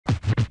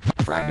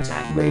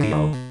Frag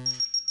Radio.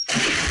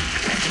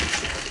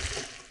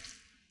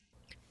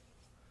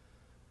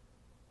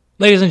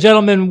 Ladies and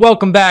gentlemen,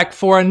 welcome back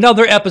for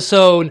another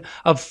episode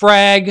of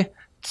Frag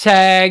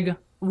Tag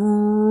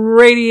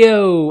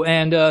Radio.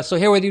 And so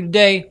here with you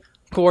today,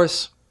 of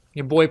course,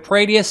 your boy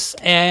Pradius.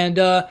 And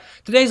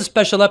today's a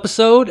special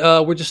episode.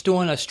 We're just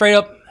doing a straight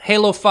up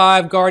Halo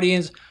 5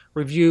 Guardians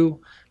review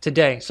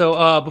today.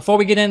 So before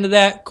we get into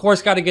that, of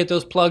course, got to get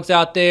those plugs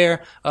out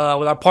there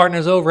with our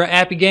partners over at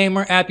Appy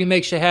Gamer. Appy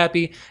makes you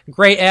happy.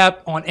 Great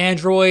app on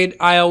Android,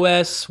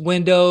 iOS,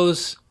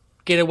 Windows.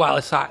 Get it while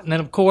it's hot. And then,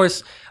 of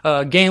course,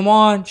 Game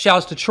On,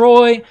 shouts to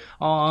Troy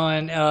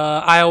on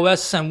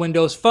iOS and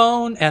Windows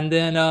Phone. And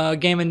then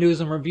Gaming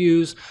News and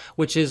Reviews,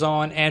 which is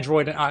on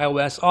Android and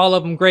iOS. All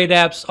of them great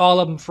apps,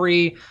 all of them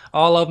free.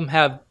 All of them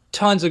have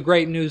tons of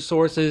great news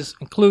sources,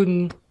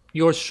 including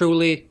yours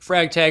truly,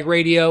 Frag Tag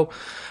Radio.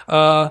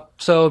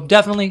 So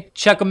definitely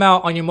check them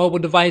out on your mobile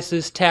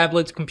devices,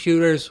 tablets,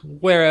 computers,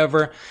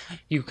 wherever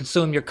you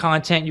consume your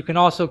content. You can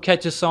also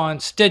catch us on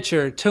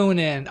Stitcher,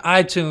 TuneIn,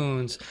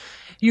 iTunes,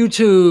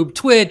 YouTube,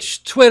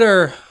 Twitch,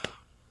 Twitter,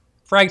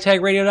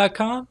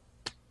 fragtagradio.com.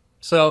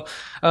 So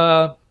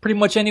pretty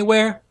much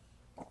anywhere.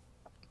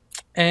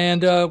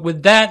 And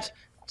with that,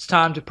 it's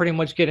time to pretty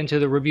much get into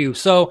the review.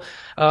 So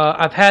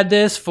I've had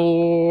this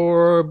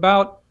for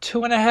about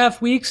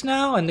 2.5 weeks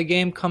now, and the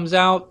game comes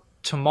out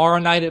tomorrow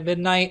night at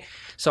midnight.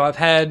 So I've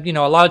had,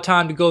 a lot of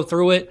time to go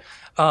through it.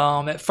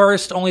 At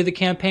first, only the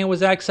campaign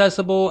was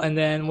accessible, and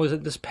then was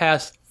it this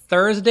past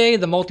Thursday,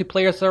 the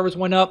multiplayer servers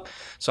went up,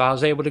 so I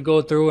was able to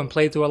go through and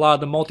play through a lot of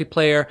the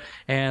multiplayer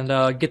and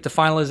get the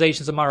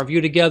finalizations of my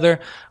review together.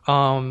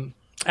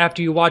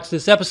 After you watch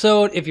this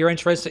episode, if you're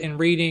interested in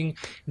reading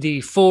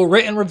the full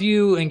written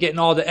review and getting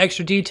all the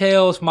extra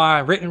details, my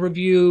written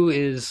review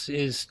is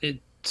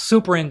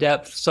super in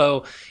depth.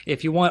 So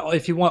if you want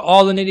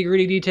all the nitty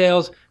gritty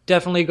details,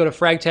 definitely go to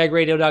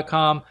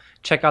fragtagradio.com.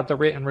 Check out the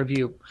written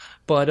review.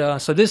 But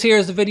so this here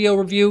is the video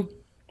review,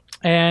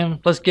 and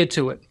let's get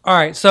to it. All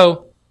right,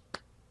 so.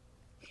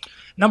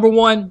 Number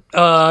one,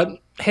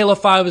 Halo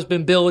 5 has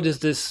been billed as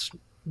this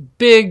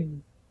big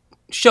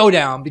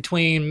showdown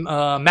between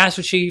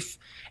Master Chief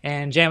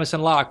and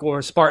Jamison Locke,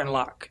 or Spartan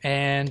Locke.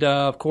 And,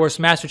 of course,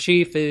 Master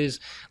Chief is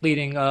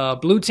leading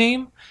Blue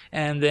Team,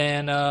 and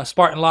then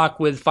Spartan Locke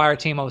with Fire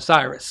Team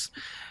Osiris.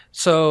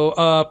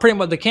 So pretty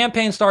much the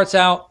campaign starts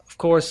out, of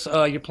course,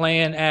 you're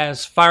playing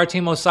as Fire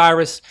Team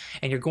Osiris,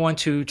 and you're going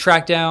to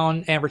track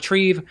down and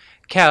retrieve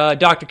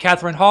Dr.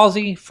 Catherine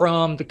Halsey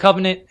from the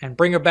Covenant and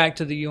bring her back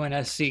to the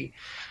UNSC.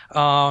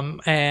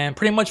 And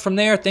pretty much from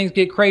there, things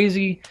get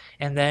crazy,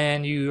 and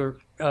then you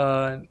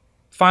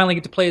finally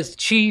get to play as the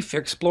Chief.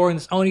 You're exploring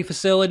this ONI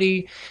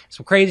facility.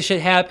 Some crazy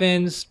shit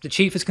happens. The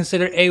Chief is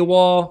considered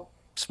AWOL.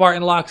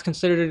 Spartan Locke's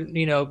considered,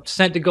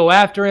 sent to go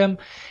after him.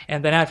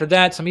 And then after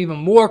that, some even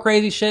more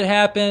crazy shit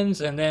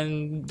happens, and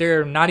then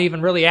they're not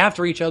even really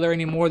after each other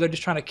anymore. They're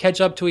just trying to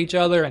catch up to each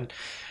other and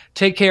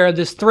take care of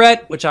this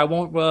threat, which I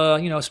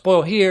won't,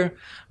 spoil here.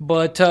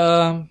 But,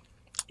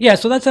 yeah,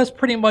 so that's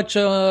pretty much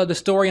the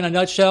story in a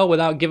nutshell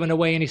without giving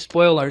away any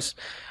spoilers.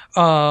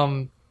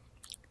 I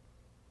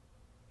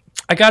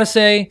gotta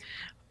say,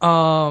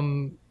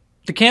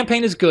 the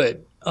campaign is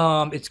good.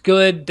 It's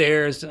good.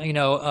 There's,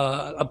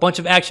 a bunch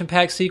of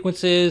action-packed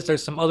sequences.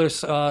 There's some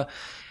others.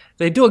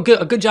 They do a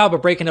good job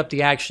of breaking up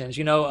the actions.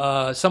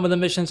 Some of the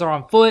missions are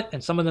on foot,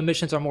 and some of the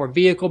missions are more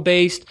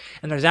vehicle-based.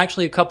 And there's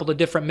actually a couple of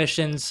different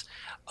missions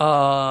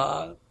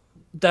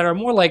that are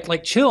more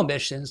like chill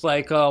missions.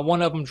 Like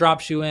one of them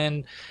drops you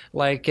in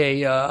like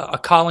a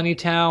colony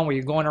town where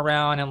you're going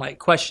around and like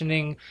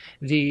questioning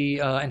the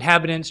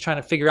inhabitants, trying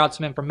to figure out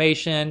some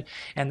information.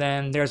 And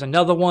then there's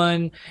another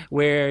one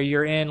where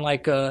you're in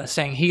like a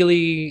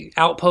Sangheili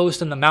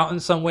outpost in the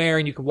mountains somewhere,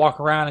 and you can walk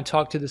around and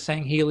talk to the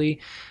Sangheili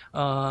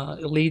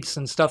elites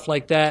and stuff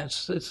like that.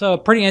 It's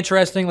pretty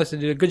interesting. Let's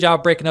do a good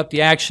job breaking up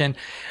the action.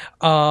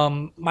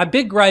 My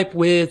big gripe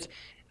with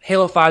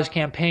Halo 5's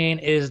campaign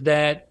is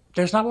that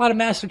there's not a lot of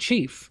Master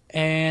Chief,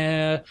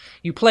 and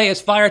you play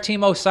as Fire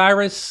Team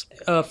Osiris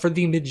for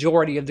the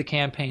majority of the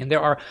campaign.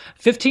 There are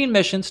 15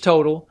 missions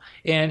total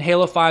in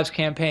Halo 5's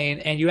campaign,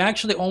 and you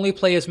actually only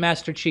play as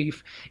Master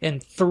Chief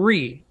in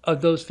 3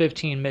 of those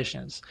 15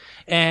 missions.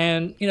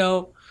 And,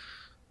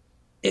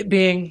 it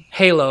being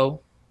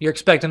Halo, you're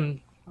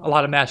expecting a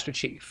lot of Master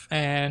Chief.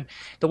 And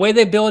the way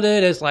they build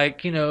it is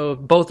like,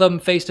 both of them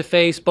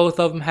face-to-face,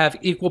 both of them have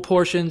equal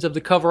portions of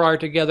the cover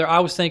art together. I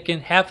was thinking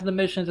half of the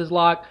missions is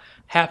Locke,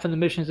 half of the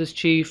missions is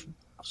Chief.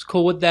 I was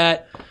cool with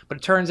that, but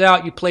it turns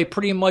out you play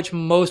pretty much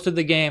most of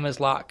the game as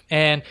Locke.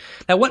 And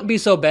that wouldn't be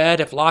so bad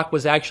if Locke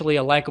was actually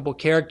a likable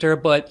character,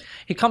 but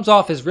he comes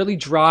off as really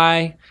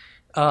dry,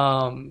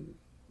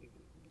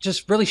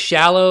 just really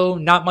shallow,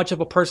 not much of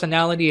a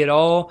personality at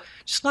all.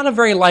 Just not a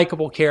very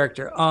likable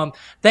character.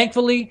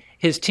 Thankfully,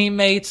 his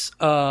teammates,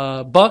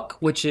 Buck,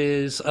 which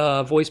is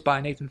voiced by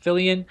Nathan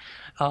Fillion,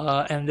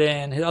 and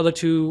then his other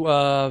two,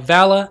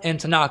 Vala and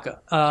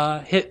Tanaka,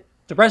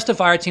 the rest of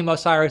Fireteam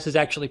Osiris is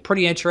actually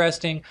pretty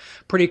interesting,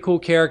 pretty cool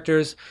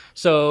characters.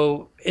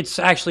 So it's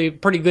actually a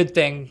pretty good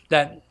thing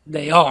that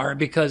they are,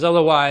 because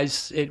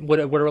otherwise it would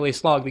have really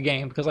slogged the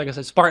game. Because like I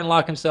said, Spartan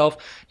Locke himself,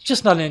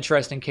 just not an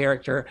interesting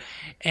character.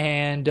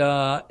 And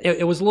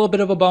it was a little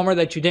bit of a bummer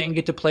that you didn't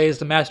get to play as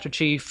the Master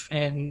Chief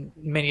in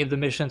many of the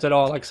missions at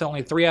all. Like I said,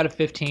 only 3 out of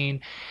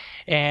 15.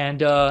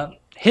 And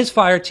his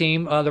fire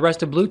team, the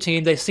rest of Blue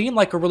Team, they seem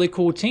like a really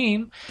cool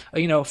team.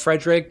 You know,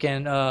 Frederick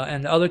and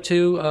the other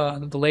two,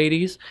 the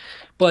ladies.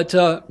 But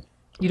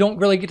you don't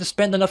really get to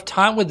spend enough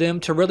time with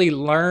them to really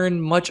learn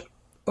much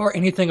or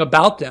anything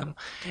about them.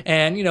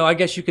 And, you know, I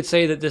guess you could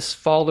say that this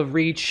Fall of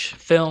Reach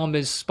film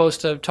is supposed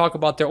to talk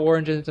about their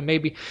origins and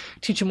maybe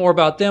teach you more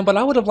about them. But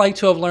I would have liked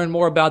to have learned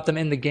more about them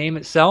in the game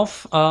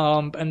itself.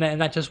 And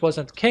that just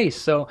wasn't the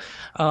case. So,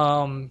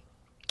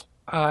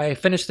 I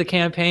finished the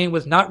campaign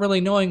with not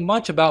really knowing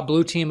much about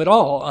Blue Team at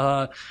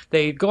all.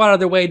 They go out of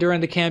their way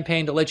during the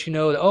campaign to let you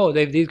know that, oh,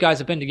 these guys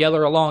have been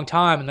together a long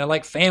time and they're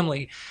like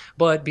family.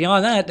 But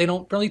beyond that, they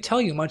don't really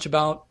tell you much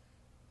about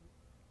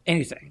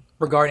anything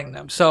regarding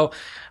them. So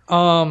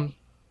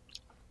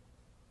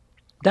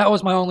that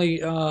was my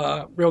only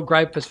real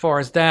gripe as far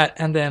as that.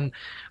 And then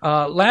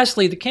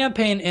lastly, the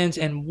campaign ends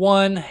in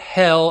one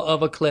hell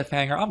of a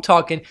cliffhanger. I'm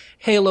talking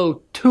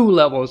Halo 2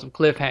 levels of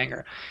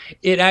cliffhanger.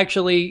 It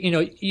actually, you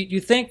know,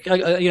 you think,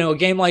 you know, a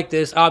game like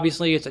this,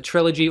 obviously it's a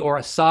trilogy or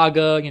a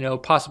saga, you know,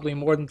 possibly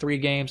more than 3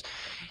 games.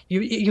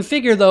 You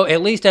figure, though,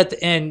 at least at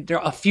the end, there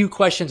are a few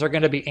questions are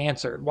going to be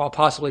answered, while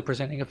possibly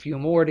presenting a few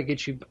more to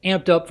get you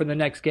amped up for the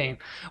next game.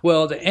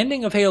 Well, the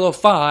ending of Halo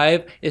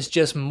 5 is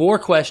just more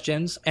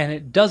questions, and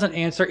it doesn't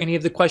answer any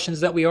of the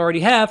questions that we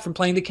already have from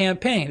playing the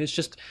campaign. It's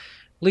just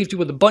leaves you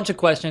with a bunch of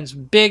questions,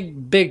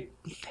 big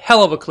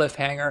hell of a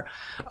cliffhanger.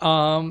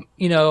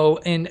 You know,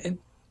 and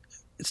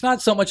it's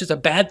not so much as a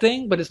bad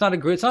thing, but it's not a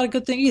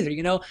good thing either.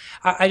 You know,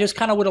 I just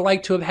kind of would have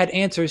liked to have had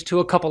answers to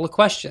a couple of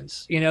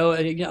questions. You know,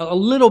 a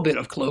little bit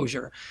of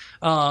closure.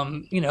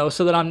 You know,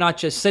 so that I'm not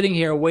just sitting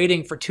here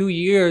waiting for 2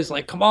 years.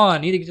 Like, come on, I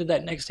need to get to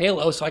that next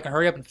Halo so I can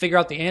hurry up and figure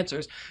out the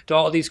answers to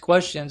all these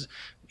questions.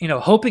 You know,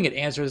 hoping it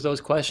answers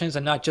those questions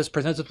and not just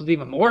presents us with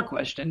even more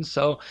questions.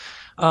 So,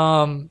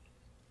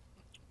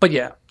 but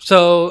yeah,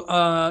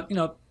 so you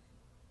know,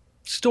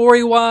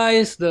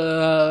 story-wise,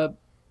 the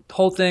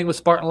whole thing with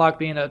Spartan Locke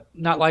being a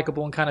not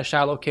likable and kind of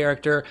shallow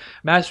character,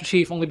 Master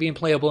Chief only being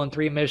playable in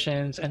 3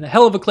 missions, and the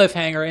hell of a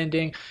cliffhanger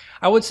ending.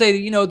 I would say that,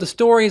 you know, the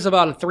story is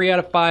about a 3 out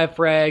of 5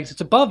 frags. It's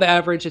above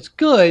average. It's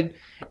good.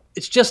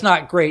 It's just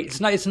not great.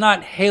 It's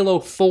not Halo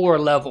 4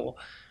 level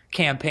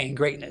campaign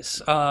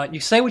greatness. You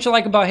say what you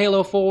like about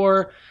Halo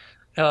 4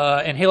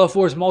 and Halo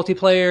 4's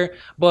multiplayer,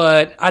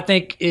 but I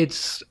think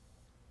it's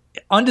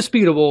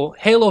undisputable.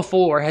 Halo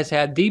 4 has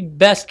had the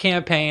best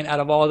campaign out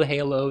of all the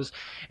Halos.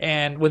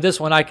 And with this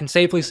one, I can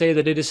safely say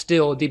that it is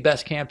still the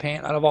best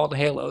campaign out of all the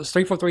Halos.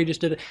 343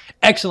 just did an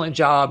excellent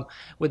job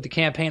with the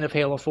campaign of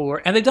Halo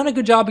 4. And they've done a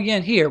good job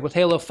again here with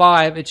Halo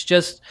 5. It's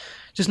just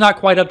not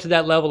quite up to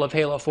that level of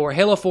Halo 4.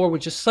 Halo 4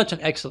 was just such an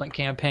excellent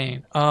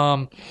campaign.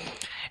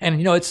 And,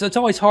 you know, it's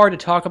always hard to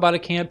talk about a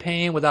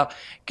campaign without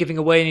giving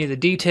away any of the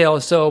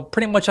details. So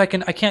pretty much I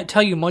can't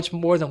tell you much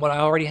more than what I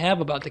already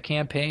have about the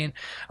campaign.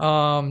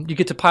 You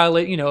get to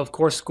pilot, you know, of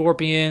course,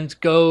 Scorpions,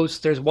 Ghosts.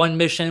 There's one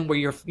mission where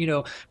you're, you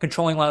know,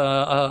 controlling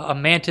a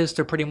mantis.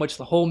 They're pretty much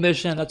the whole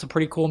mission. That's a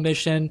pretty cool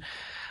mission.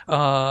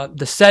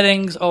 The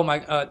settings, oh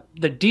my,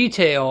 the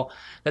detail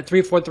that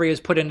 343 has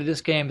put into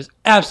this game is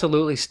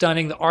absolutely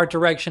stunning. The art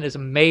direction is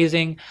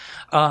amazing.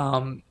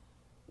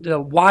 The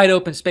wide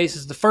open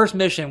spaces. The first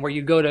mission where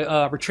you go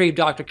to retrieve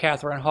Dr.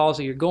 Catherine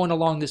Halsey, you're going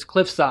along this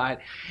cliffside,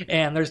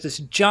 and there's this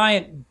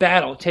giant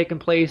battle taking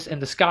place in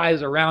the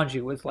skies around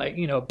you with, like,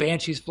 you know,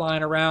 banshees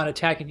flying around,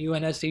 attacking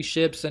UNSC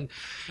ships, and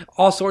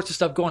all sorts of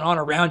stuff going on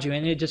around you.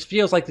 And it just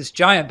feels like this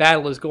giant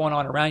battle is going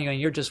on around you, and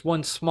you're just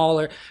one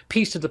smaller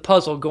piece of the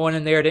puzzle going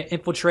in there to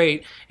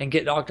infiltrate and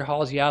get Dr.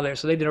 Halsey out of there.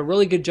 So they did a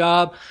really good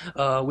job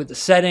with the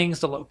settings,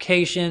 the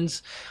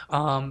locations.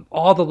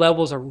 All the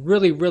levels are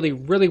really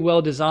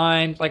well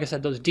designed. Like I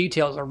said, those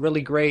details are really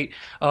great.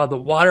 The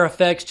water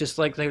effects, just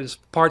like there's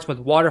parts with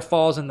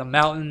waterfalls in the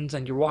mountains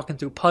and you're walking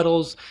through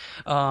puddles.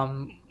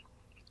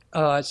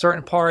 At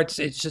certain parts,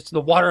 it's just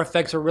the water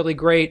effects are really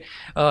great.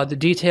 The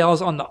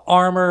details on the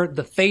armor,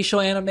 the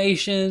facial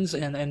animations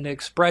and the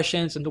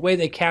expressions and the way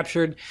they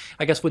captured,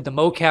 I guess, with the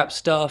mocap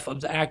stuff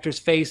of the actors'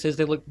 faces,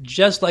 they look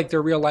just like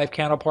their real life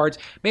counterparts,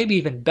 maybe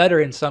even better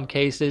in some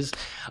cases.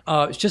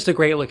 It's just a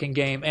great looking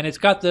game, and it's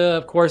got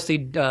of course, the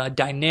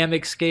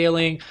dynamic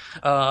scaling,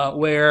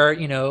 where,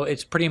 you know,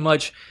 it's pretty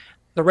much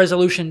the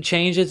resolution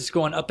changes. It's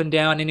going up and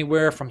down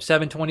anywhere from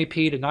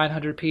 720p to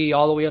 900p,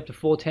 all the way up to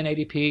full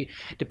 1080p,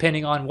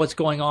 depending on what's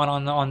going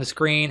on the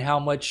screen, how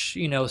much,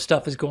 you know,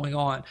 stuff is going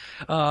on.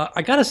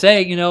 I gotta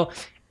say, you know,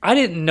 I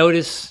didn't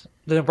notice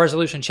the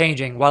resolution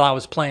changing while I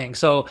was playing.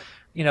 So,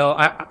 you know,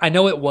 I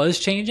know it was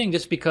changing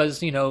just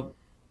because, you know,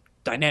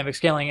 dynamic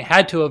scaling it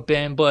had to have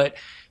been, but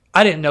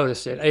I didn't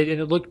notice it.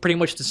 It looked pretty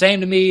much the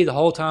same to me the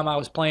whole time I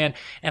was playing,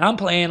 and I'm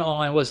playing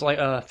on a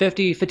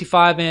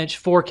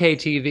 55-inch 4K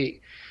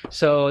TV.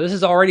 So this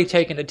is already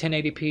taking a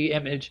 1080p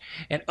image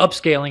and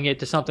upscaling it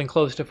to something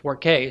close to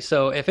 4K.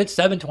 So if it's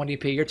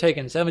 720p, you're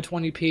taking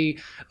 720p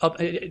up.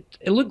 It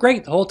looked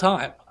great the whole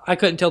time. I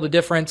couldn't tell the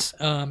difference.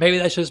 Maybe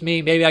that's just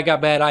me. Maybe I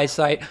got bad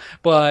eyesight,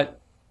 but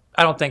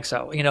I don't think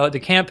so. You know, the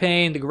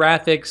campaign, the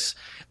graphics,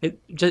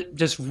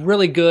 just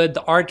really good.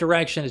 The art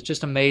direction is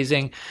just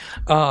amazing.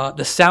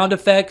 The sound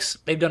effects,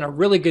 they've done a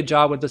really good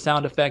job with the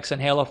sound effects in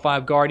Halo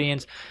 5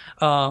 Guardians,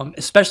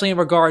 especially in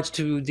regards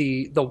to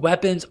the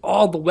weapons.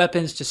 All the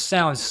weapons just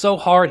sound so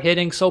hard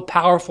hitting, so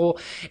powerful,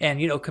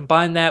 and you know,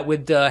 combine that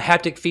with the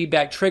haptic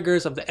feedback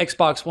triggers of the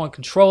Xbox One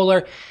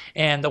controller,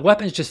 and the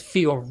weapons just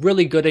feel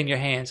really good in your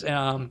hands.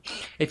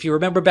 If you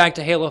remember back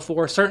to Halo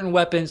 4, certain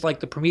weapons like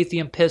the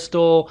Promethean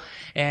pistol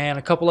and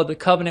a couple of the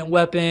Covenant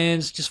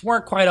weapons just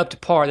weren't quite up to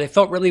par. They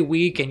felt really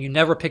weak, and you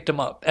never picked them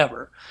up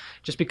ever,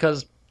 just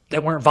because they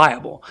weren't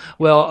viable.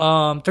 Well,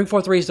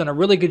 343 has done a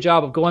really good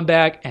job of going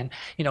back and,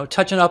 you know,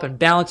 touching up and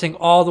balancing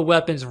all the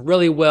weapons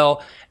really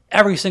well.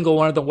 Every single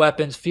one of the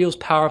weapons feels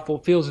powerful,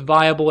 feels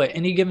viable at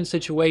any given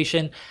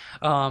situation.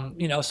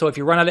 You know, so if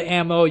you run out of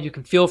ammo, you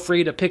can feel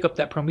free to pick up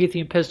that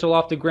Promethean pistol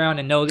off the ground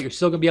and know that you're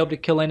still going to be able to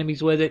kill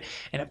enemies with it.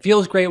 And it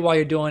feels great while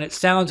you're doing it.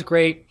 Sounds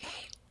great.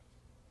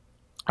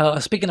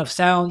 Speaking of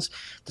sounds,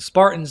 the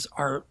Spartans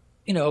are,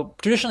 you know,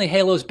 traditionally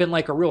Halo's been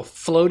like a real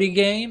floaty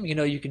game. You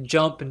know, you can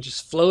jump and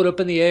just float up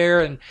in the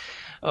air and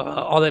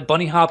all that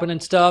bunny hopping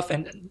and stuff,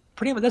 and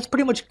that's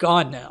pretty much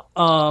gone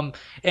now.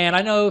 And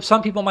I know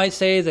some people might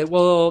say that,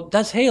 well,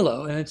 that's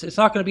Halo, and it's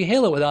not going to be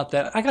Halo without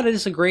that. I gotta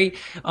disagree.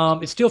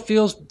 It still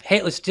feels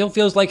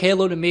like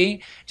Halo to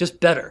me, just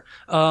better.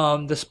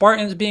 The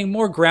Spartans being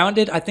more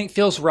grounded, I think,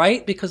 feels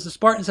right, because the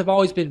Spartans have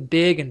always been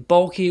big and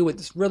bulky with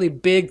this really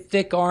big,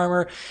 thick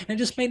armor, and it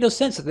just made no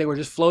sense that they were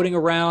just floating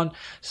around.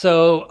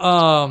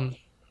 So,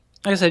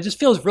 like I said, it just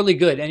feels really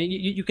good. And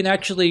you can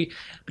actually,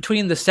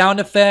 between the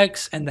sound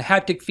effects and the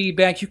haptic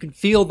feedback, you can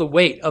feel the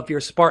weight of your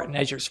Spartan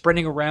as you're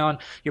sprinting around,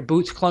 your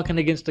boots clunking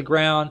against the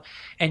ground.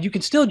 And you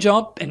can still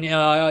jump, and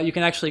you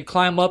can actually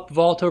climb up,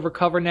 vault over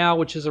cover now,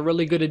 which is a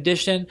really good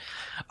addition.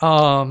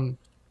 I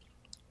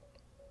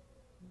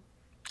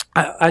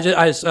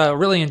just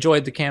really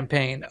enjoyed the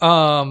campaign.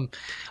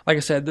 Like I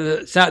said,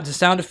 the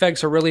sound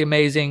effects are really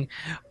amazing.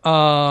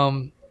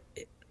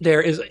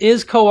 There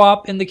is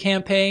co-op in the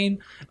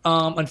campaign.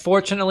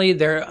 Unfortunately,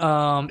 there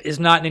is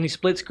not any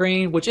split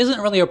screen, which isn't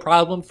really a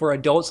problem for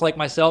adults like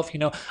myself. You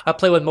know, I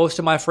play with most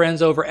of my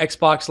friends over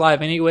Xbox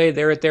Live anyway.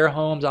 They're at their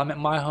homes, I'm at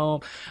my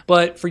home.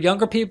 But for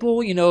younger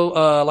people, you know,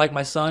 like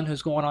my son,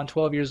 who's going on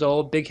 12 years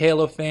old, big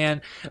Halo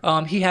fan,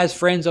 he has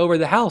friends over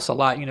the house a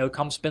lot. You know,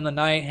 come spend the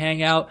night,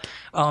 hang out.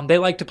 They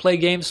like to play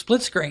games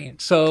split screen,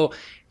 so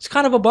it's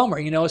kind of a bummer,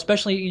 you know,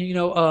 especially, you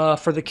know,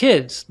 for the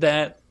kids,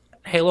 that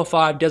Halo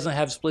 5 doesn't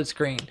have split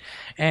screen.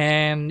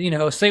 And, you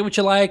know, say what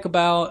you like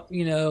about,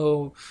 you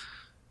know,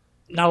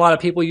 not a lot of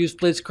people use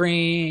split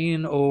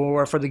screen,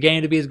 or for the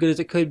game to be as good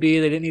as it could be,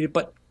 they didn't need it,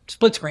 but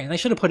split screen, they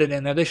should have put it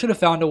in there. They should have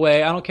found a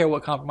way. I don't care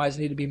what compromise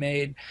needed to be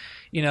made.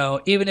 You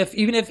know, even if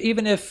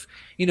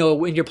you know,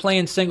 when you're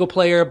playing single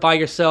player by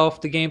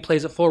yourself, the game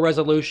plays at full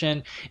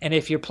resolution, and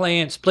if you're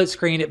playing split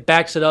screen, it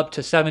backs it up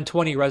to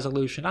 720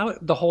 resolution.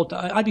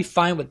 I'd be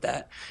fine with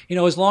that. You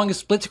know, as long as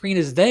split screen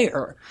is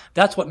there,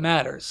 that's what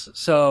matters.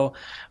 So,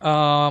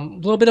 a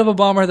little bit of a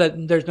bummer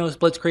that there's no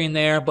split screen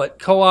there, but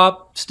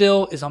co-op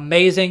still is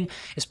amazing,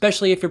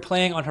 especially if you're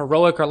playing on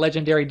heroic or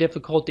legendary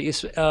difficulty.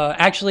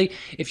 Actually,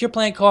 if you're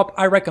playing co-op,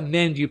 I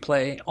recommend you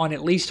play on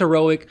at least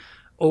heroic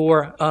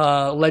or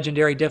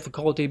legendary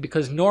difficulty,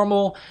 because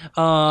normal,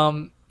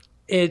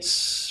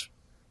 it's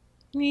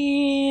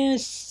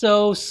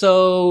so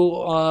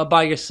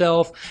by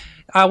yourself.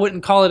 I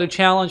wouldn't call it a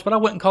challenge, but I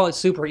wouldn't call it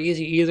super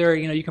easy either.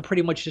 You know, you can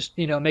pretty much just,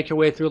 you know, make your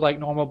way through like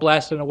normal,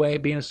 blasting away,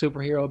 being a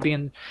superhero,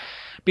 being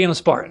a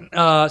Spartan.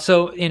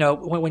 So, you know,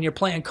 when you're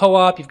playing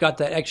co-op, you've got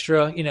that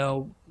extra, you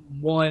know,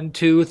 1,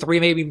 2, 3,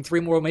 maybe even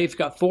 3 more. Maybe if you've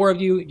got 4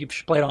 of you, you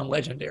should play it on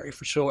legendary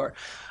for sure.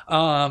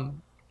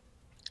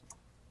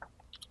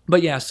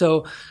 But yeah,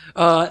 so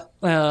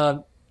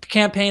the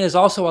campaign is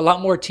also a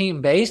lot more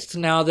team-based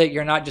now that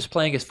you're not just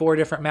playing as 4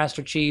 different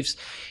Master Chiefs.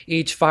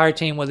 Each fire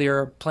team, whether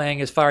you're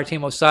playing as Fire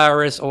Team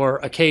Osiris or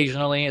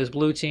occasionally as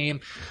Blue Team,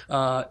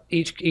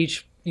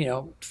 each you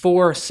know,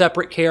 4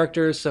 separate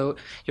characters, so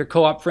your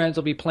co-op friends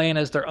will be playing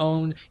as their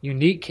own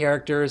unique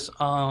characters.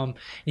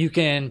 You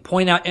can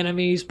point out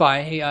enemies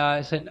by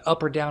hitting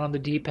up or down on the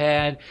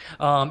D-pad.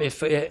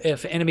 If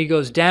an enemy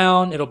goes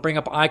down, it'll bring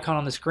up an icon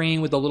on the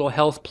screen with a little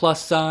health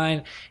plus sign,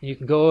 and you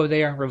can go over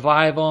there and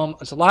revive them.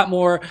 It's a lot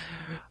more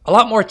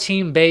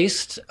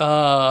team-based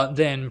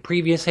than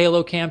previous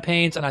Halo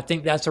campaigns, and I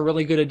think that's a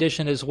really good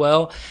addition as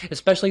well,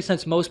 especially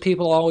since most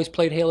people always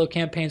played Halo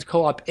campaigns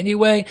co-op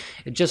anyway.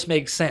 It just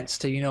makes sense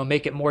to, you know,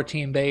 make it more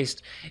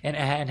team-based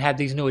and have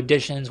these new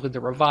additions with the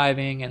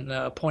reviving and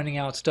the pointing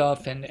out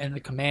stuff and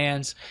the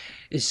commands.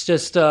 It's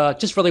just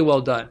really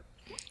well done.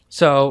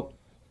 So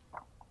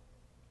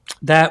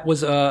that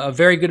was a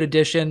very good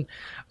addition.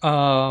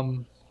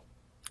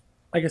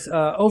 I guess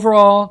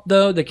overall,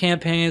 though, the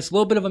campaign is a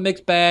little bit of a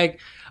mixed bag.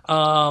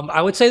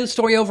 I would say the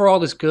story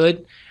overall is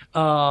good.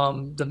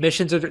 The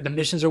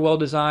missions are well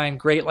designed,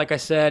 great. Like I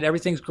said,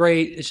 everything's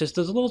great. It's just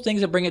those little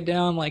things that bring it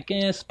down, like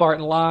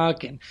Spartan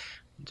Lock and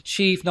the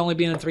Chief only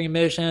being in 3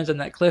 missions and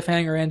that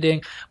cliffhanger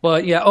ending.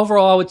 But yeah,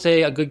 overall, I would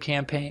say a good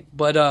campaign.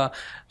 But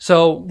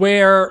so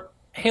where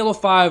Halo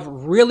 5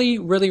 really,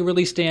 really,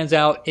 really stands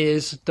out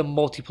is the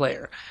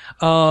multiplayer.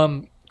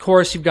 Of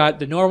course, you've got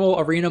the normal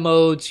arena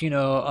modes,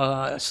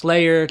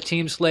 Slayer,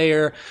 Team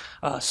Slayer,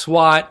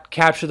 SWAT,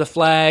 Capture the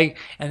Flag,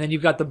 and then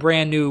you've got the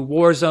brand new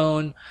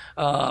Warzone,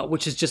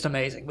 which is just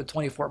amazing with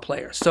 24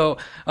 players. So,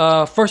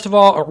 first of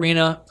all,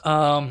 arena.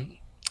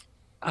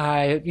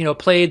 I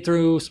played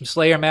through some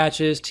Slayer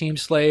matches, Team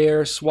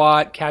Slayer,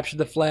 SWAT, Capture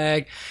the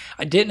Flag.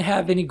 I didn't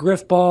have any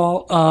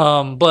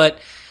Griffball, but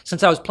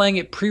since I was playing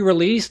it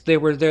pre-release, the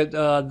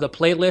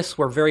playlists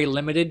were very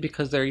limited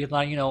because they're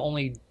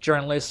only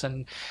journalists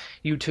and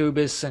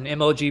YouTubers and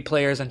MOG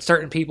players, and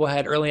certain people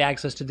had early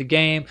access to the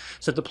game.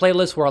 So the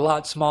playlists were a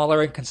lot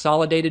smaller and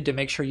consolidated to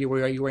make sure you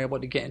were able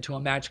to get into a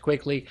match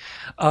quickly.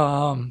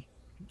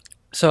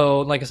 So,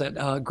 like I said,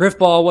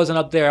 Griffball wasn't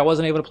up there. I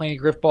wasn't able to play any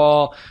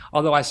Griffball,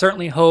 although I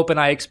certainly hope and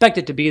I expect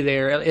it to be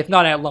there, if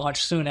not at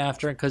launch, soon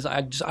after, because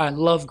I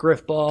love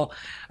Griffball,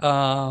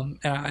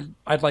 and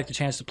I'd like the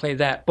chance to play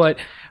that. But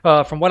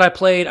from what I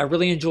played, I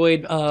really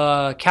enjoyed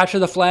Capture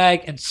the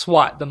Flag and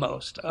SWAT the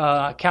most.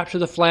 Capture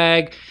the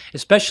Flag,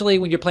 especially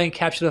when you're playing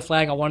Capture the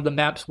Flag on one of the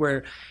maps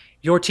where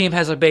your team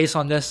has a base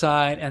on this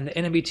side and the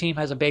enemy team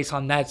has a base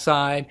on that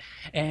side,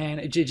 and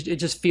it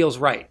just feels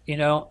right,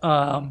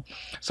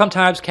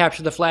 Sometimes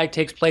Capture the Flag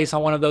takes place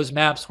on one of those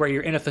maps where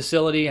you're in a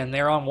facility and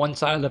they're on one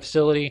side of the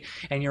facility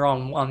and you're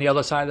on the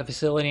other side of the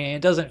facility, and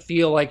it doesn't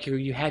feel like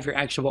you have your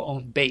actual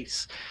own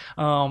base.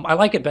 I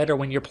like it better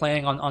when you're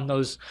playing on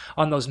those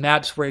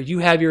maps where you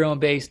have your own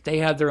base, they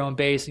have their own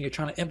base, and you're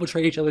trying to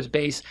infiltrate each other's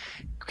base,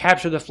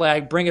 capture the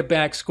flag, bring it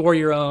back, score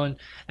your own,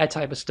 that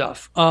type of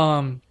stuff.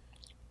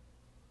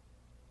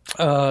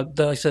 Like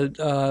I said,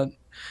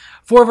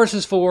 4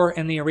 versus 4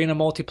 in the arena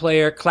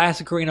multiplayer,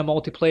 classic arena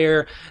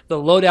multiplayer. The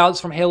loadouts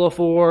from Halo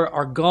 4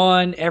 are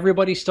gone.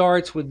 Everybody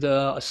starts with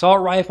the assault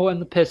rifle and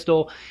the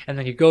pistol, and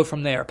then you go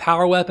from there.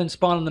 Power weapons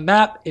spawn on the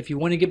map. If you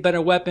want to get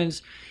better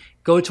weapons,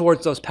 go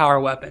towards those power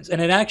weapons.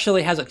 And it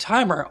actually has a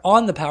timer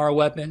on the power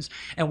weapons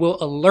and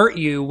will alert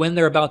you when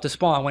they're about to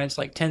spawn. When it's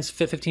like 10,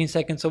 15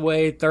 seconds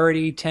away,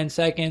 30, 10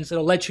 seconds,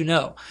 it'll let you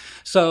know.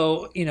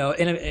 So,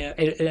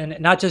 and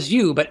not just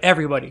you, but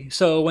everybody.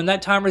 So when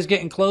that timer is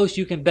getting close,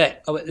 you can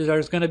bet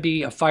there's going to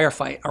be a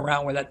firefight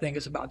around where that thing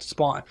is about to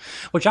spawn,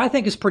 which I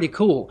think is pretty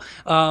cool.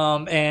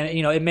 And,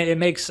 it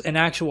makes an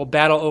actual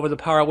battle over the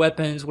power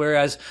weapons,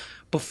 whereas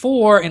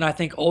before, in I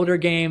think older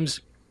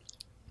games,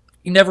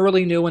 you never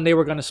really knew when they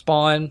were going to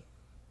spawn,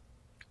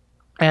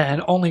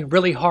 and only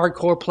really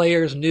hardcore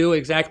players knew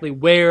exactly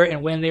where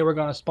and when they were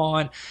going to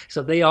spawn.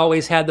 So they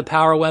always had the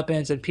power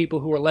weapons, and people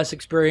who were less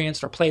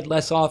experienced or played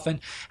less often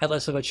had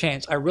less of a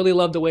chance. I really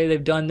love the way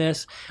they've done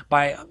this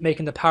by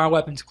making the power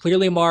weapons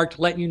clearly marked,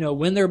 letting you know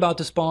when they're about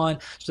to spawn,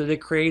 so that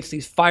it creates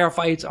these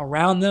firefights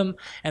around them,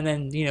 and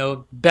then,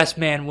 best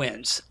man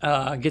wins,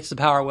 gets the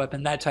power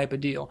weapon, that type of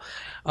deal.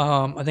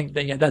 I think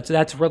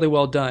that's really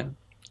well done.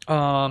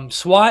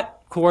 SWAT,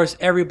 of course,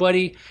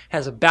 everybody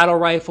has a battle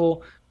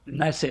rifle, and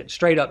that's it,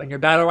 straight up. And your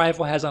battle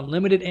rifle has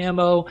unlimited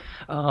ammo,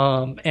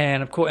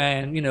 and of course,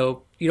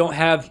 you don't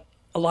have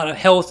a lot of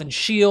health and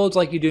shields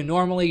like you do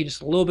normally.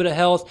 Just a little bit of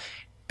health.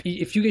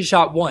 If you get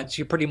shot once,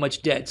 you're pretty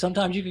much dead.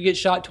 Sometimes you could get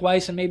shot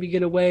twice and maybe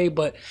get away,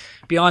 but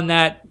beyond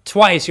that,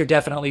 twice you're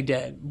definitely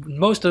dead.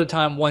 Most of the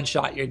time, one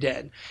shot you're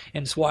dead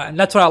in SWAT, and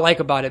that's what I like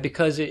about it,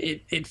 because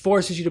it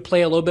forces you to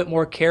play a little bit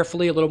more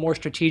carefully, a little more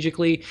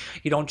strategically.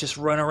 You don't just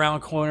run around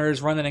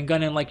corners, running and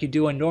gunning like you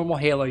do in normal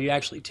Halo. You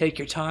actually take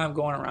your time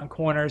going around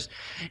corners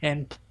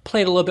and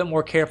play it a little bit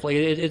more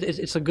carefully.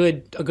 It's a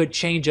good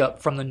change up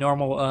from the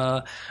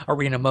normal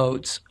arena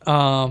modes.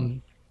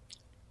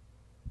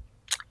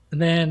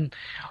 And then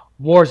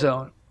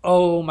Warzone.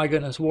 Oh my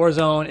goodness,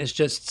 Warzone is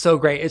just so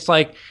great. It's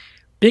like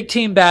big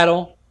team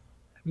battle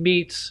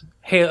meets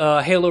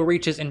Halo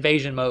Reach's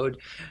invasion mode.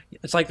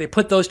 It's like they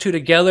put those two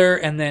together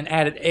and then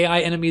added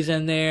AI enemies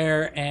in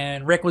there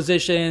and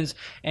requisitions,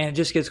 and it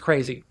just gets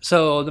crazy.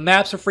 So the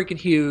maps are freaking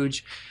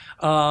huge.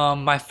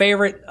 My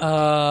favorite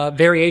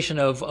variation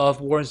of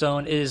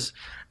Warzone is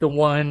the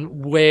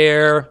one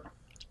where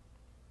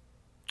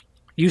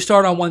you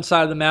start on one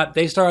side of the map,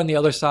 they start on the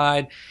other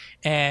side,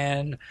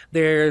 and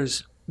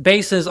there's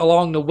bases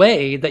along the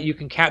way that you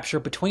can capture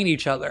between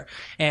each other.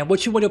 And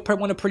what you want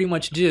to pretty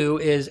much do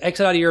is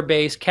exit out of your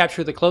base,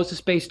 capture the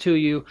closest base to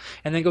you,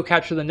 and then go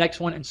capture the next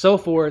one, and so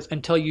forth,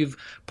 until you've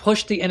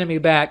pushed the enemy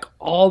back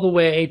all the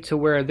way to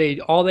where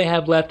all they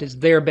have left is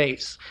their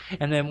base.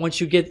 And then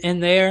once you get in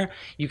there,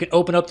 you can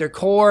open up their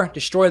core,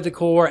 destroy the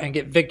core, and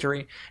get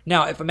victory.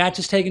 Now, if a match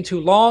is taking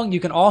too long, you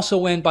can also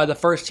win by the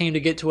first team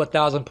to get to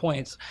 1,000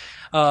 points.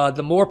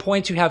 The more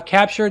points you have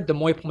captured, the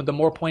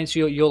more points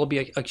you'll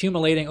be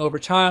accumulating over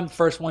time. time. The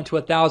first one to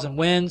 1,000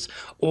 wins,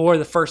 or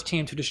the first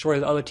team to destroy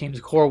the other team's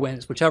core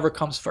wins, whichever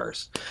comes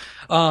first.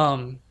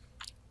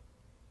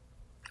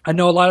 I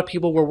know a lot of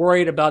people were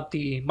worried about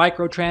the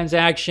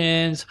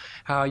microtransactions,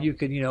 how you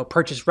could,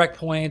 purchase rec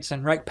points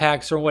and rec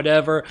packs or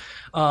whatever.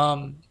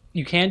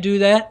 You can do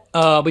that,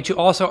 but you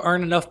also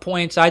earn enough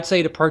points, I'd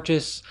say, to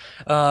purchase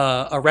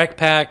a rec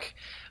pack.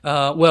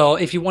 Well,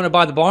 if you want to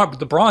buy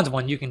the bronze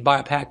one, you can buy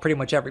a pack pretty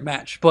much every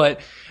match.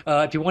 But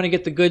if you want to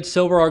get the good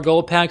silver or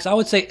gold packs, I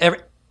would say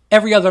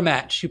every other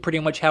match you pretty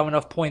much have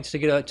enough points to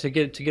get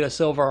a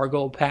silver or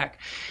gold pack,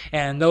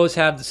 and those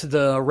have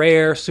the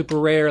rare, super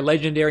rare,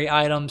 legendary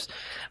items.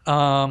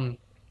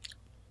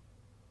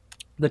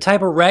 The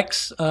type of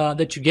recs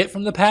that you get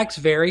from the packs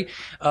vary.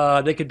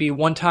 They could be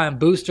one-time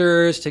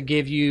boosters to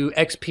give you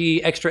extra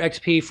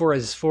XP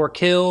for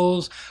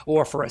kills,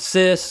 or for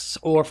assists,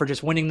 or for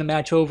just winning the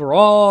match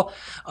overall.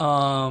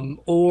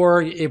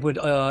 Or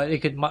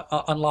it could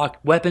unlock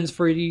weapons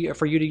for you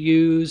to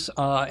use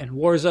in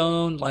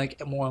Warzone,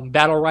 like more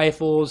battle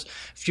rifles,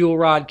 fuel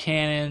rod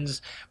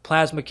cannons,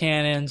 plasma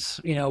cannons,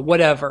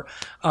 whatever.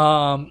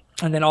 And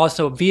then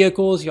also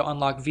vehicles. You'll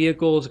unlock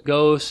vehicles,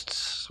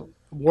 ghosts,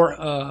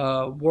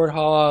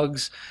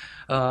 warthogs,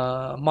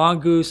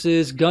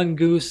 mongooses, gun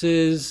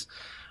gooses,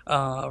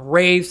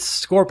 wraiths,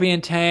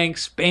 scorpion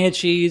tanks,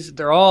 banshees.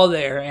 They're all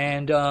there.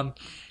 And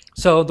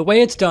so the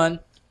way it's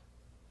done,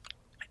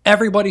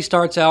 everybody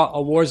starts out a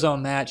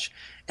Warzone match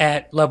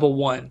at level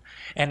 1.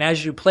 And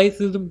as you play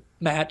through the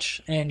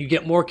match and you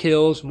get more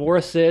kills, more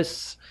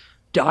assists,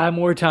 die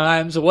more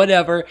times,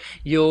 whatever,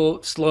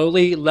 you'll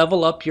slowly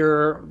level up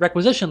your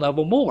requisition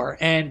level more.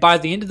 And by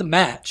the end of the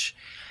match,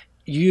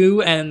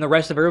 you and the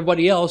rest of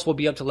everybody else will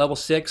be up to level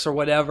 6 or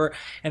whatever,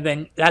 and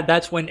then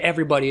that's when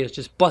everybody is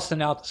just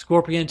busting out the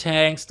scorpion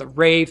tanks, the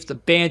wraiths, the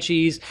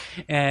banshees,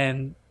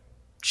 and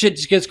shit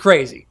just gets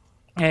crazy.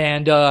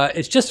 And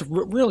it's just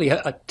really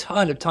a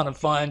ton of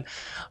fun.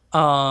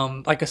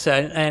 Like I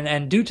said,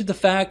 and due to the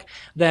fact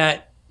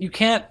that you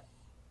can't,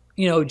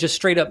 just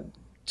straight up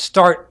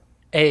start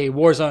a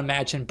Warzone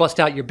match and bust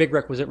out your big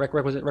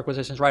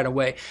requisitions right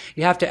away.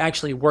 You have to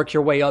actually work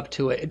your way up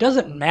to it. It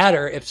doesn't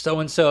matter if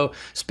so-and-so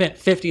spent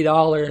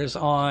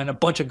 $50 on a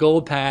bunch of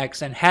gold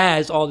packs and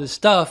has all this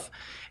stuff.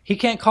 He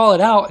can't call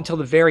it out until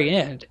the very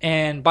end.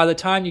 And by the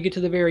time you get to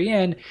the very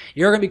end,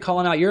 you're going to be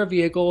calling out your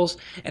vehicles,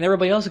 and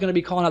everybody else is going to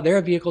be calling out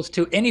their vehicles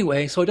too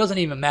anyway, so it doesn't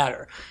even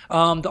matter.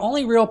 The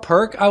only real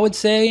perk, I would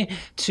say,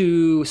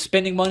 to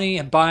spending money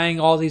and buying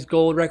all these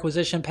gold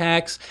requisition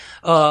packs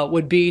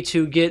would be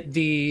to get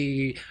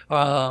the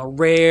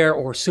rare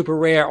or super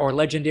rare or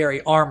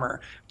legendary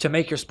armor to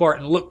make your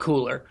Spartan look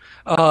cooler.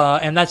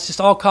 And that's just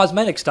all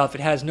cosmetic stuff.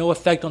 It has no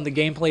effect on the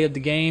gameplay of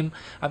the game.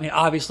 I mean,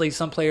 obviously,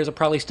 some players will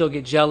probably still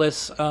get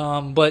jealous,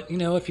 but,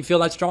 if you feel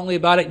that strongly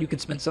about it, you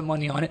could spend some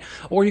money on it,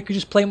 or you could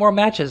just play more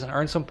matches and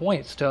earn some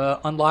points to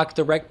unlock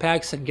the rec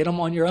packs and get them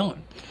on your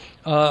own.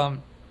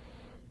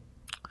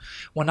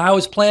 When I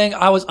was playing,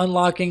 I was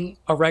unlocking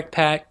a rec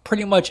pack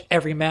pretty much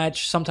every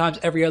match, sometimes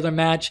every other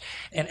match,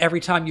 and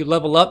every time you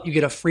level up, you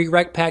get a free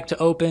rec pack to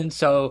open,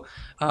 so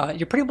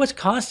you're pretty much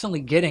constantly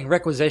getting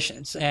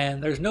requisitions,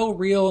 and there's no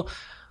real...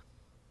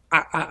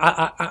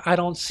 I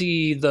don't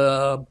see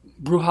the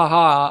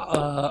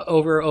brouhaha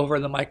over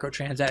the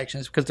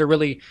microtransactions, because they're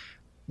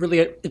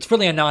it's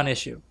really a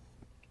non-issue.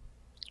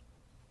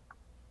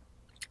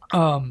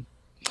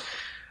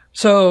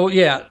 So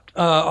yeah,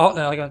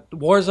 like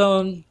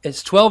Warzone,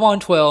 it's 12 on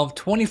 12,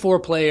 24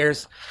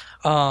 players.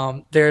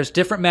 There's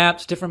different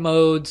maps, different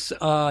modes. There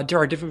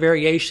are different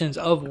variations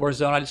of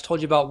Warzone. I just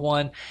told you about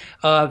one.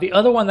 The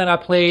other one that I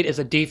played is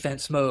a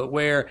defense mode,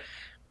 where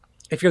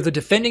if you're the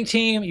defending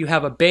team, you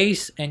have a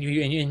base and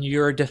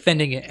you're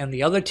defending it, and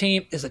the other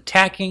team is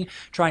attacking,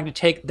 trying to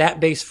take that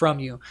base from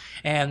you.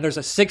 And there's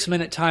a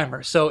 6-minute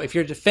timer. So if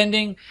you're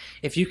defending,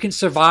 if you can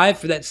survive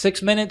for that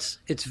 6 minutes,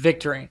 it's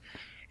victory.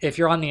 If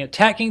you're on the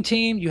attacking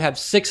team, you have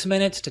 6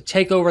 minutes to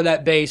take over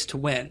that base to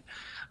win.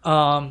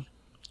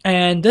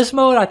 And this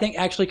mode, I think,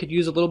 actually could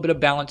use a little bit of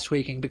balance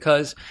tweaking,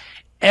 because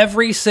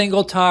every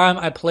single time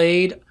I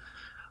played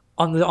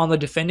on the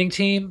defending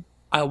team,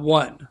 I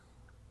won.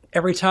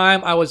 Every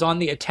time I was on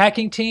the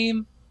attacking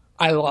team,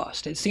 I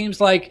lost. It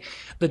seems like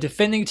the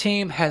defending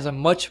team has a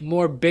much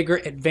more bigger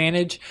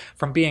advantage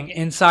from being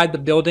inside the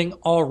building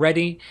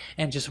already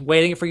and just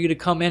waiting for you to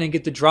come in and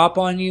get the drop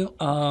on you.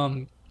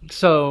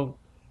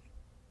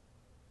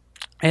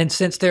 And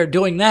since they're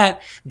doing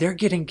that, they're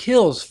getting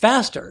kills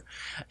faster,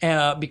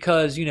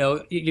 because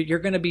you're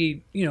going to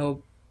be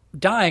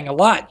dying a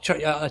lot,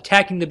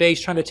 attacking the base,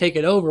 trying to take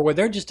it over, where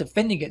they're just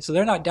defending it, so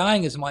they're not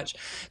dying as much.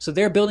 So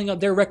they're building up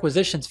their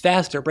requisitions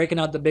faster, breaking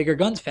out the bigger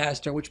guns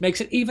faster, which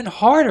makes it even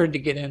harder to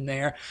get in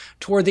there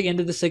toward the end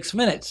of the 6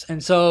 minutes.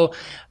 And so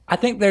I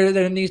think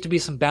there needs to be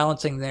some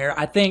balancing there.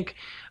 I think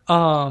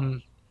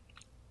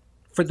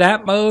for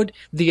that mode,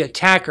 the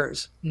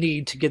attackers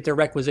need to get their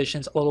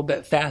requisitions a little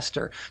bit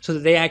faster so that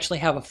they actually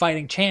have a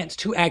fighting chance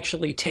to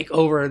actually take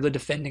over the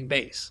defending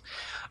base.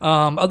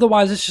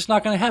 Otherwise, it's just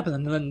not going to happen.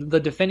 And then the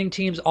defending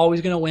team's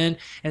always going to win,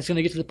 and it's going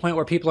to get to the point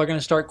where people are going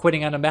to start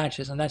quitting out of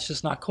matches, and that's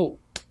just not cool.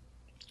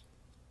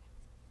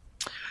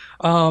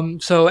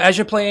 So as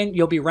you're playing,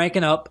 you'll be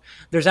ranking up.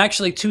 There's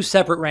actually 2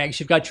 separate ranks.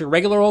 You've got your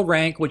regular old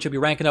rank, which you'll be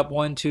ranking up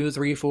 1, 2,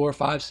 3, 4,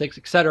 5, 6,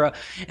 etc.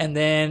 And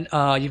then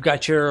you've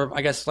got your,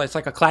 I guess it's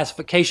like a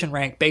classification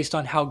rank based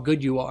on how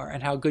good you are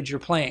and how good you're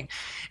playing.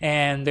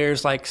 And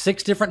there's like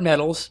 6 different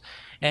medals,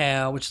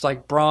 which is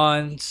like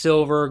bronze,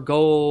 silver,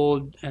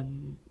 gold,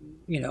 and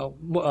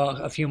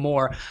a few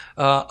more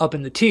up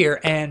in the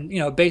tier.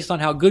 And based on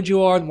how good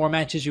you are, the more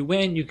matches you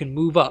win, you can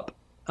move up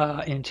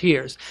in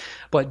tiers.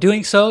 But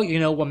doing so,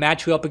 will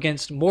match you up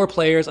against more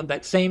players of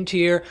that same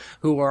tier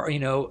who are,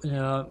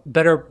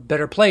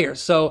 better players.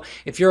 So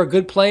if you're a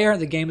good player,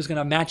 the game is going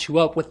to match you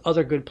up with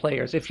other good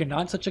players. If you're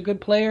not such a good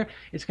player,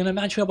 it's going to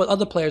match you up with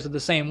other players of the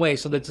same way.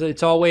 So that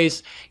it's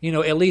always,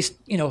 at least,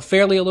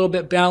 fairly a little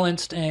bit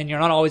balanced, and you're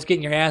not always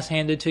getting your ass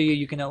handed to you.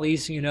 You can at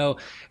least,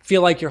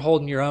 feel like you're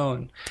holding your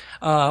own,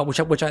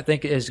 which I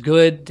think is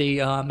good.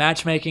 The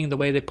matchmaking, the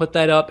way they put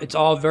that up, it's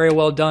all very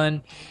well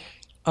done.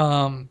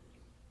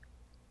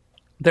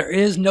 There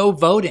is no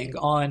voting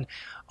on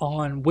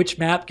which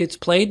map gets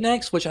played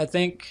next, which I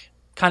think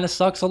kind of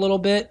sucks a little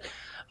bit.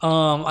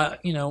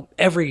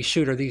 Every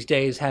shooter these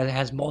days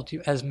has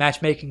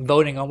matchmaking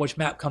voting on which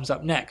map comes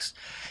up next.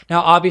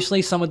 Now,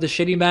 obviously, some of the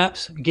shitty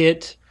maps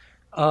get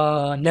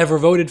never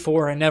voted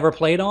for and never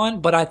played on,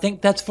 but I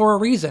think that's for a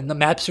reason. The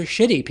maps are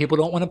shitty. People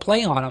don't want to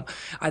play on them.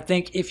 I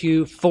think if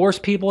you force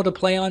people to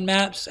play on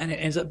maps and it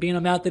ends up being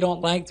a map they don't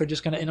like, they're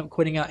just going to end up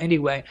quitting out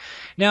anyway.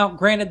 Now,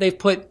 granted, they've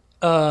put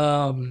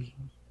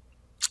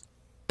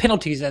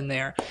penalties in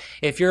there.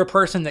 If you're a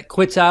person that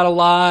quits out a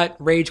lot,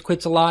 rage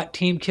quits a lot,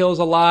 team kills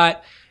a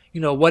lot,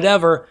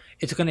 whatever,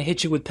 it's going to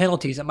hit you with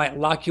penalties. It might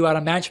lock you out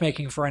of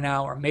matchmaking for an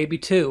hour, maybe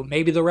 2,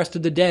 maybe the rest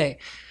of the day,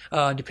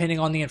 depending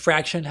on the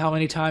infraction, how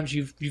many times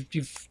you've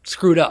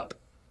screwed up.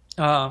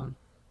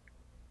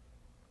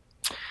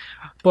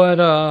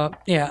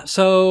 Yeah,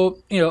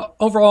 so,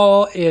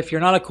 overall, if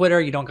you're not a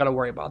quitter, you don't got to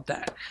worry about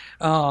that.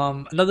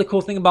 Another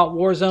cool thing about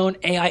Warzone,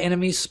 AI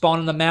enemies spawn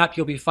on the map.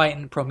 You'll be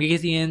fighting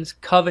Prometheans,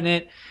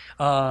 Covenant,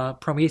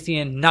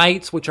 Promethean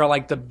Knights, which are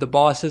like the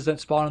bosses that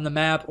spawn on the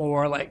map,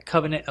 or like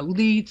Covenant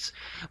Elites,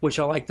 which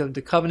are like the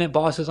Covenant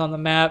bosses on the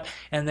map.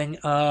 And then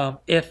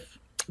if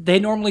they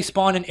normally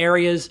spawn in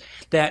areas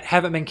that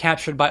haven't been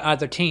captured by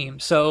either team.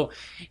 So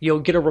you'll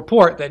get a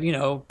report that,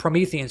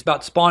 Prometheans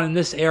about to spawn in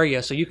this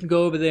area. So you can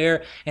go over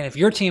there, and if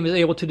your team is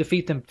able to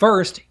defeat them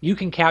first, you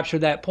can capture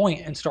that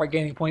point and start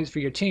gaining points for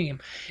your team.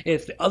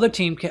 If the other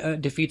team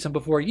defeats them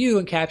before you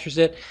and captures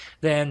it,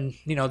 then,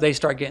 they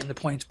start getting the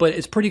points. But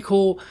it's pretty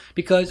cool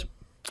because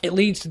it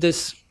leads to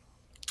this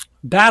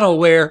battle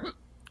where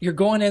you're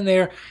going in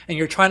there and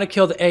you're trying to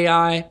kill the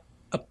AI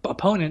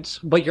opponents,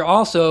 but you're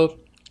also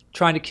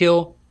trying to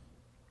kill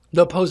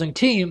the opposing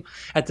team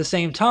at the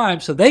same time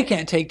so they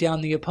can't take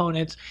down the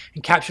opponents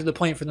and capture the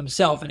point for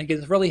themselves. And it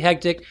gets really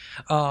hectic,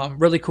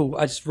 really cool.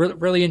 I just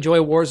really enjoy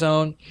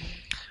Warzone.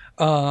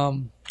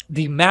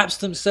 The maps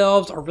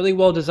themselves are really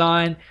well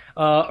designed.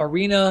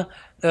 Arena,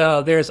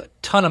 there's a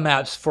ton of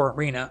maps for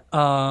Arena,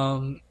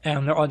 and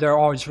they're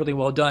always really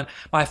well done.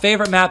 My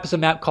favorite map is a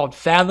map called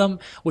Fathom,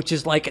 which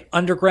is like an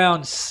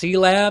underground sea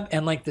lab,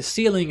 and like the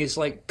ceiling is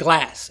like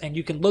glass, and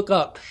you can look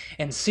up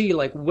and see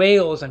like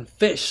whales and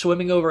fish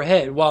swimming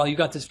overhead while you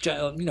got this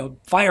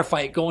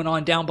firefight going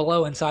on down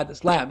below inside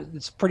this lab.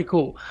 It's pretty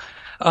cool.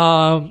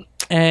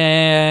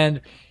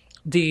 And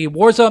the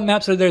Warzone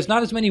maps, there's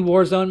not as many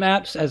Warzone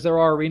maps as there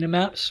are Arena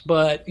maps,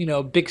 but,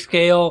 big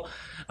scale.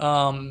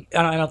 I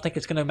don't think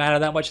it's going to matter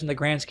that much in the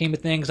grand scheme of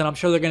things, and I'm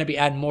sure they're going to be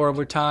adding more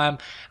over time.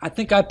 I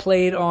think I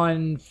played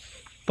on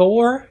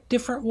 4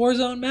 different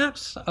Warzone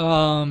maps,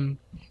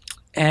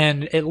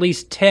 and at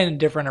least 10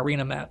 different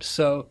Arena maps.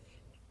 So,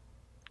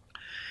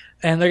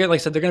 and they're, like I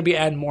said, they're going to be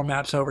adding more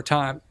maps over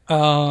time.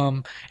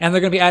 And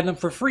they're going to be adding them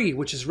for free,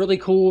 which is really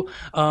cool.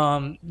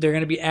 They're going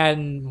to be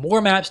adding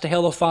more maps to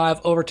Halo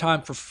 5 over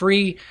time for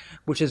free,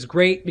 which is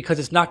great because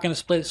it's not going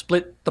to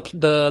split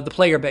the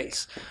player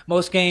base.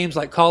 Most games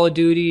like Call of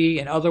Duty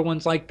and other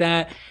ones like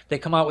that, they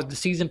come out with the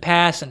season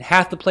pass, and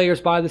half the players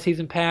buy the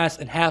season pass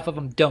and half of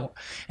them don't.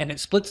 And it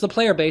splits the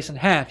player base in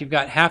half. You've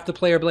got half the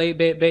player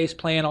base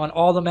playing on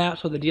all the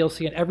maps with the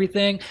DLC and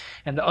everything,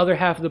 and the other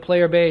half of the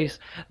player base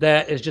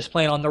that is just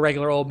playing on the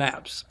regular old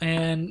maps.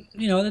 And,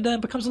 then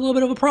it becomes a little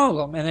bit of a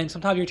problem. And then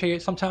sometimes you're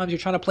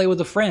trying to play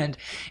with a friend,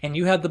 and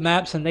you have the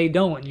maps and they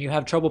don't, and you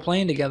have trouble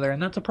playing together,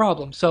 and that's a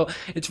problem. So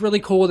it's really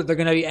cool that they're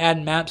going to be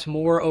adding maps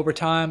more over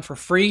time for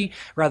free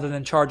rather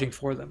than charging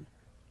for them.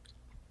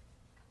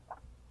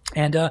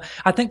 And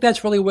I think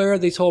that's really where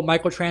these whole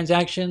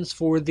microtransactions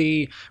for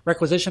the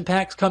requisition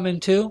packs come in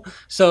too.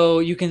 So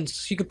you can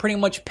pretty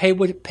much pay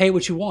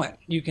what you want.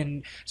 You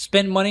can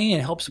spend money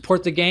and help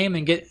support the game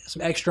and get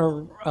some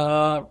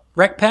extra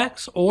rec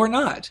packs or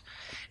not.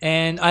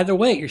 And either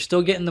way, you're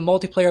still getting the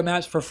multiplayer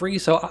maps for free.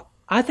 So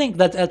I think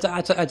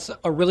that's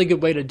a really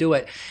good way to do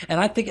it. And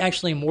I think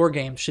actually more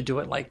games should do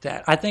it like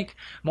that. I think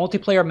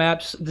multiplayer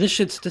maps, this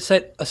should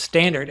set a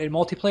standard, and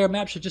multiplayer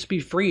maps should just be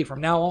free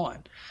from now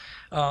on.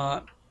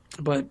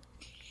 But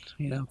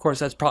of course,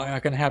 that's probably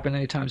not going to happen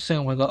anytime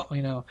soon.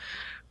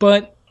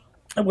 But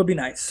it would be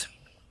nice.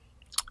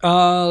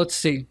 Let's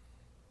see.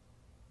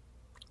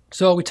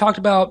 So we talked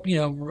about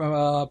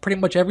pretty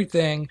much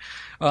everything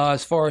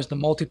as far as the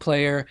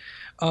multiplayer.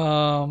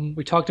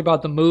 We talked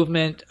about the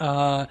movement,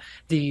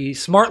 the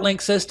smart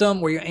link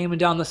system where you're aiming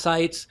down the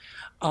sights.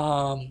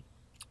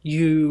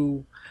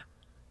 You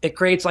It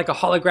creates like a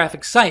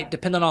holographic sight.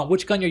 Depending on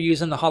which gun you're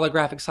using, the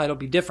holographic sight will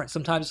be different.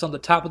 Sometimes it's on the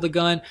top of the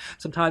gun,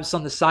 sometimes it's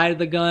on the side of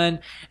the gun.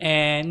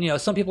 And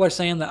some people are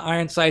saying that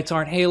iron sights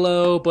aren't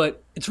Halo,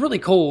 but it's really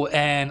cool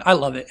and I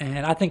love it.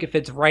 And I think it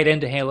fits right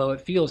into Halo.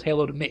 It feels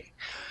Halo to me.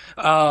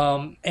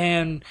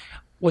 And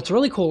what's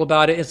really cool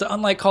about it is that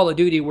unlike Call of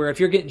Duty, where if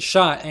you're getting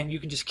shot and you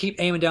can just keep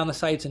aiming down the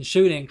sights and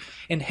shooting,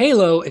 in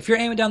Halo, if you're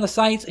aiming down the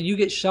sights and you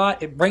get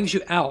shot, it brings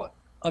you out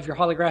of your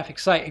holographic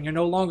sight and you're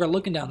no longer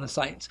looking down the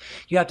sights.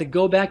 You have to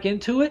go back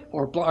into it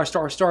or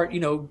start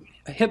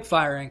hip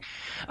firing.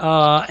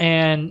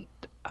 And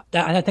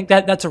I think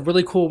that's a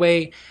really cool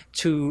way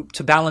to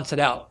balance it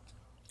out.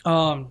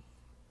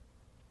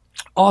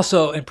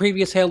 Also, in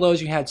previous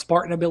Halos, you had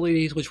Spartan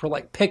abilities, which were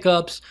like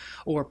pickups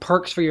or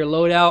perks for your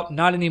loadout.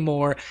 Not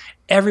anymore.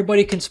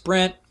 Everybody can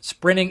sprint.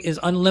 Sprinting is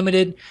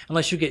unlimited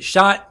unless you get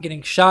shot.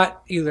 Getting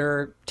shot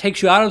either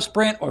takes you out of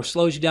sprint or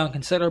slows you down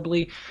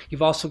considerably.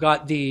 You've also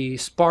got the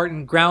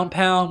Spartan ground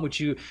pound, which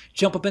you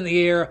jump up in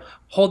the air,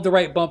 hold the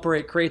right bumper.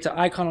 It creates an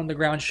icon on the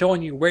ground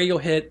showing you where you'll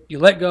hit. You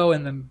let go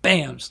and then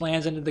bam,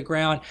 slams into the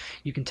ground.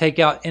 You can take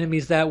out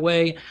enemies that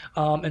way.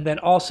 And then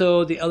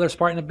also the other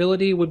Spartan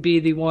ability would be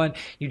the one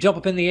you jump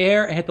up in the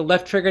air and hit the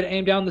left trigger to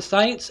aim down the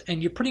sights.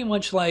 And you're pretty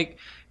much like,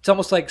 it's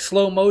almost like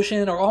slow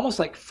motion or almost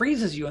like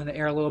freezes you in the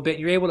air a little bit.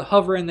 You're able to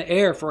hover in the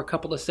air for a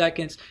couple of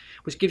seconds,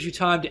 which gives you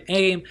time to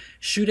aim,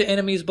 shoot at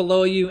enemies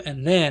below you,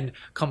 and then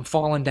come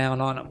falling down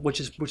on them,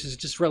 which is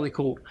just really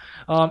cool.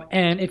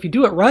 And if you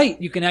do it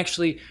right, you can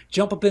actually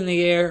jump up in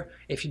the air.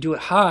 If you do it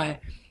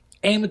high,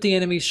 aim at the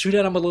enemies, shoot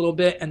at them a little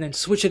bit, and then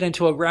switch it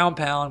into a ground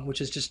pound,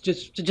 which is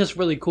just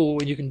really cool,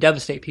 and you can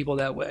devastate people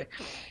that way.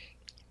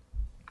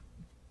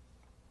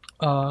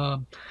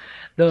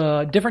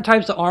 The different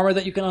types of armor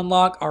that you can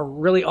unlock are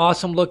really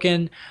awesome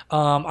looking.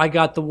 I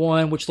got the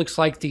one which looks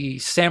like the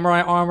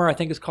samurai armor. I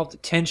think it's called the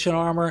tension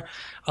armor.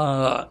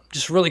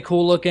 Just really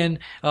cool looking.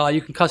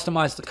 You can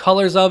customize the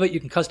colors of it.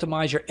 You can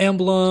customize your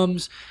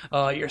emblems,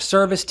 your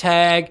service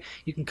tag.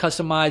 You can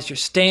customize your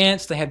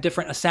stance. They have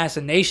different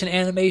assassination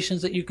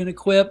animations that you can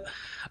equip.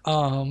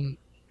 The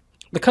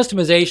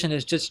customization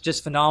is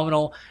just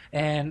phenomenal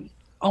and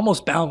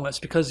almost boundless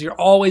because you're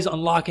always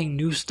unlocking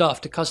new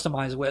stuff to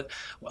customize with.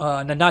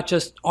 Not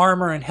just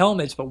armor and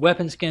helmets, but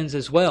weapon skins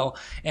as well.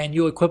 And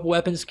you equip a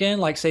weapon skin,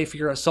 like say for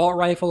your assault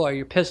rifle or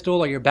your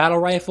pistol or your battle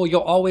rifle,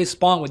 you'll always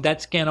spawn with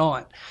that skin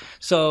on.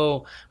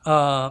 So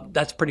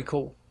that's pretty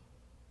cool.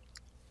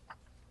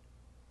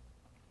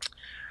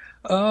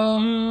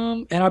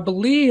 And I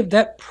believe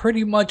that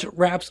pretty much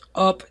wraps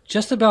up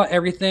just about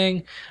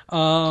everything.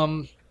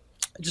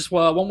 Just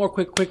one more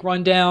quick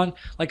rundown.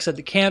 Like I said,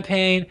 the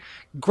campaign,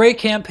 great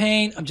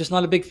campaign. I'm just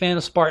not a big fan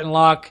of Spartan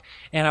Lock,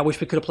 and I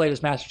wish we could have played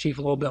as Master Chief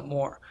a little bit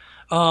more.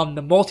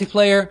 The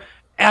multiplayer,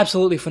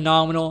 absolutely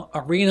phenomenal.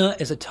 Arena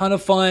is a ton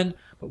of fun,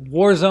 but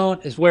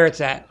Warzone is where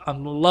it's at.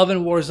 I'm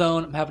loving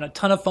Warzone. I'm having a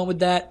ton of fun with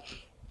that,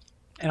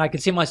 and I can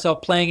see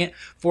myself playing it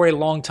for a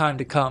long time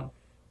to come.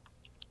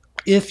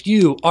 If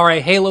you are a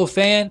Halo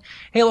fan,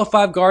 Halo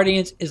 5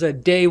 Guardians is a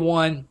day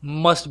one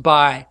must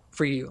buy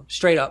for you,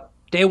 straight up.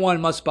 Day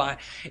one must buy.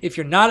 If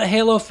you're not a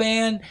Halo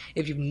fan,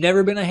 if you've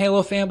never been a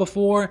Halo fan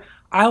before,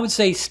 I would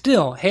say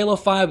still Halo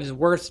 5 is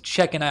worth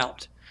checking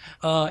out.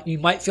 You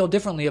might feel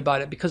differently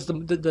about it because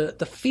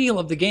the feel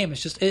of the game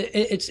is just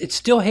it's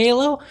still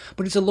Halo,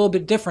 but it's a little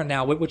bit different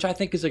now, which I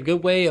think is a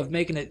good way of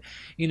making it,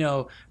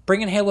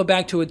 bringing Halo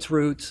back to its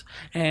roots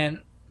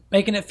and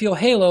making it feel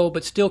Halo,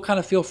 but still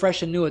kind of feel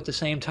fresh and new at the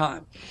same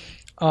time.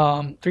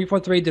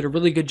 343 did a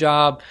really good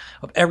job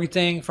of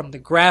everything from the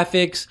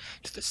graphics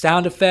to the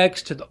sound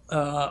effects to the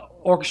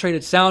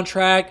orchestrated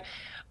soundtrack.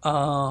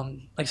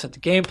 Like I said, the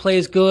gameplay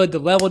is good, the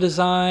level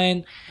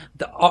design,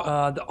 the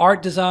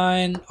art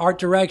design, art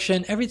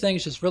direction, everything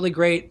is just really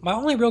great. My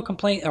only real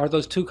complaint are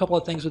those couple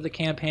of things with the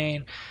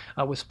campaign,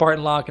 with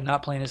Spartan Lock and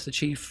not playing as the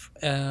Chief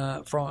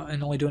and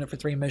only doing it for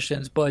 3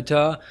 missions. But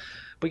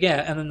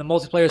yeah, and then the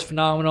multiplayer is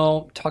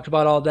phenomenal. Talked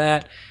about all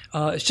that.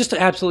 It's just an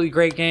absolutely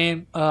great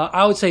game.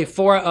 I would say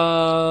 4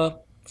 to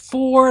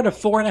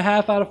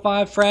 4.5 out of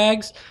 5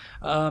 frags,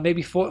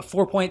 maybe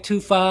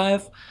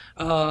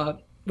 4.25,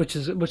 which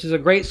is a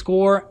great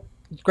score.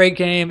 Great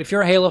game. If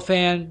you're a Halo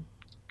fan,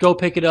 go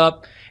pick it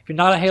up. If you're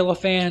not a Halo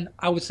fan,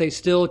 I would say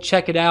still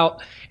check it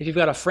out. If you've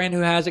got a friend who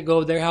has it, go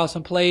to their house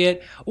and play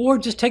it. Or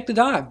just take the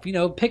dive.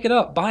 Pick it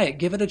up, buy it,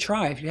 give it a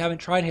try. If you haven't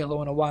tried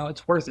Halo in a while,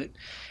 it's worth it.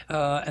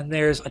 And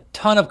there's a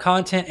ton of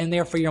content in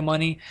there for your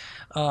money.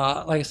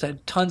 Like I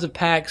said, tons of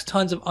packs,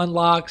 tons of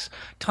unlocks,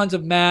 tons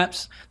of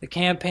maps. The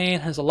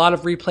campaign has a lot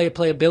of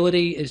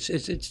replayability.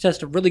 It's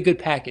just a really good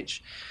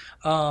package.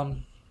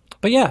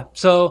 But yeah,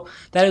 so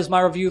that is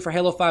my review for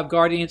Halo 5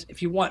 Guardians.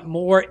 If you want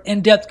more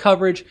in-depth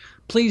coverage,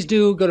 please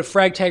do go to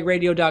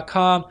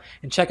fragtagradio.com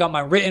and check out my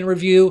written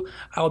review.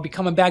 I will be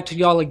coming back to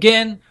y'all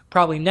again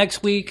probably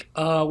next week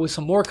with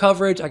some more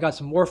coverage. I got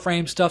some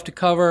Warframe stuff to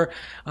cover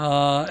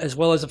as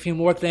well as a few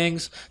more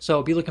things.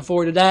 So be looking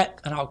forward to that,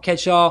 and I'll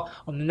catch y'all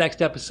on the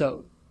next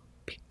episode.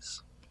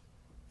 Peace.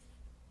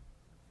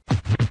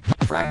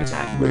 Frag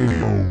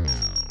Radio.